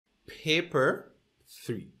paper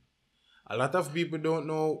 3. A lot of people don't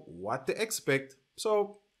know what to expect,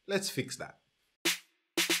 so let's fix that.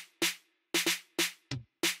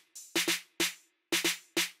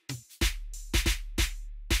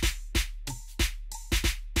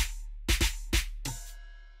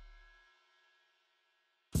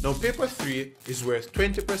 Now, paper 3 is worth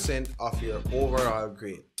 20% of your overall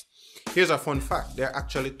grade. Here's a fun fact. There are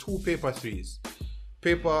actually 2 paper 3s.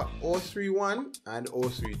 Paper 031 and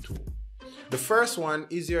 032. The first one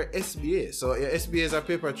is your SBA. So your SBA is a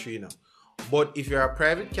paper 3 now. But if you're a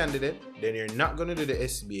private candidate, then you're not going to do the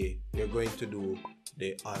SBA. You're going to do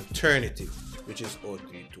the alternative, which is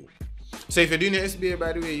 032. So if you're doing your SBA,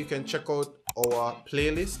 by the way, you can check out our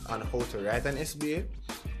playlist on how to write an SBA.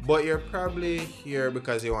 But you're probably here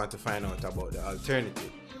because you want to find out about the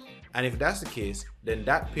alternative. And if that's the case, then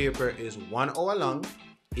that paper is 1 hour long.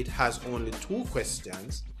 It has only 2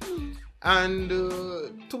 questions. And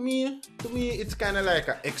to me, it's kind of like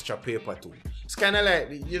an extra paper too. It's kind of like,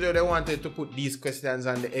 you know, they wanted to put these questions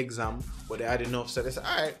on the exam, but they had enough, so they said,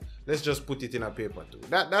 all right, let's just put it in a paper 2.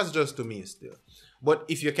 That's just to me still. But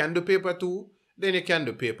if you can do paper 2, then you can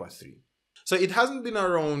do paper 3. So it hasn't been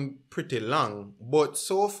around pretty long, but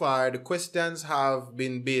so far the questions have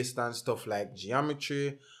been based on stuff like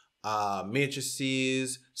geometry,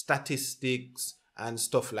 matrices, statistics, and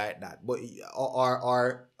stuff like that. But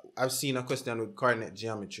or I've seen a question with coordinate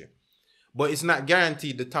geometry. But it's not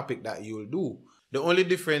guaranteed the topic that you'll do. The only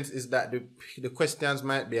difference is that the questions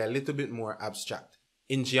might be a little bit more abstract.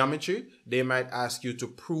 In geometry, they might ask you to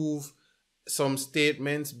prove some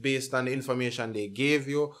statements based on the information they gave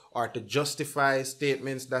you, or to justify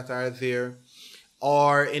statements that are there.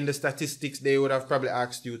 Or in the statistics, they would have probably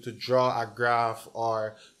asked you to draw a graph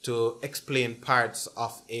or to explain parts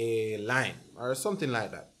of a line or something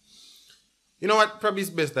like that. You know what? Probably it's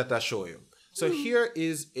best that I show you. So here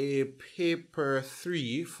is a paper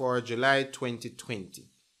 3 for July 2020.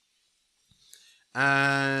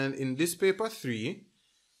 And in this paper 3,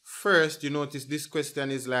 first, you notice this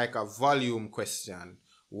question is like a volume question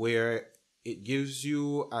where it gives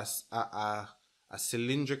you a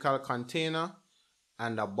cylindrical container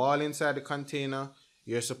and a ball inside the container.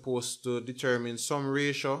 You're supposed to determine some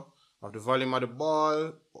ratio of the volume of the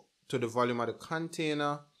ball to the volume of the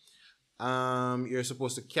container. You're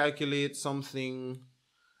supposed to calculate something,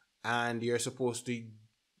 and you're supposed to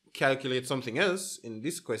calculate something else in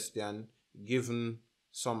this question given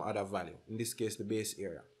some other value, in this case the base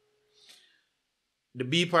area. The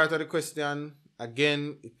B part of the question,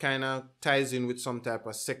 again, it kind of ties in with some type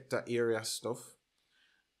of sector area stuff.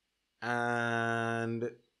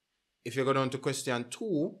 And if you go down to question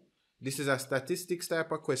 2, this is a statistics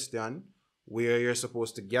type of question where you're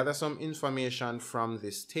supposed to gather some information from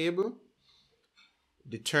this table,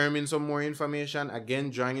 determine some more information, again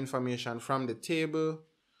drawing information from the table.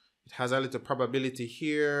 It has a little probability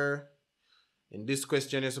here. In this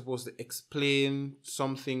question, you're supposed to explain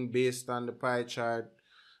something based on the pie chart,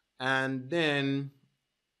 and then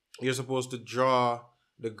you're supposed to draw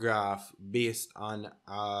the graph based on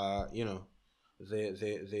you know,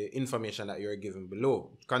 the information that you're given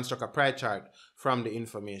below. Construct a pie chart from the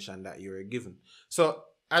information that you're given. So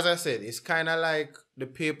as I said, it's kind of like the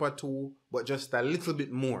paper 2, but just a little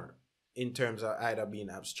bit more in terms of either being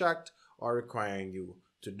abstract or requiring you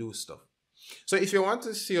to do stuff. So if you want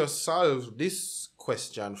to see us solve this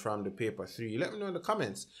question from the paper 3, let me know in the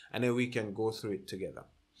comments, and then we can go through it together.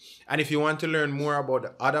 And if you want to learn more about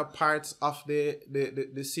the other parts of the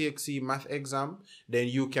CXC Math Exam, then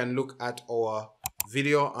you can look at our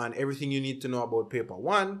video on everything you need to know about paper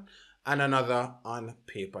 1 and another on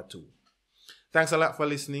paper 2. Thanks a lot for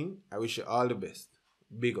listening. I wish you all the best.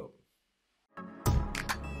 Big up.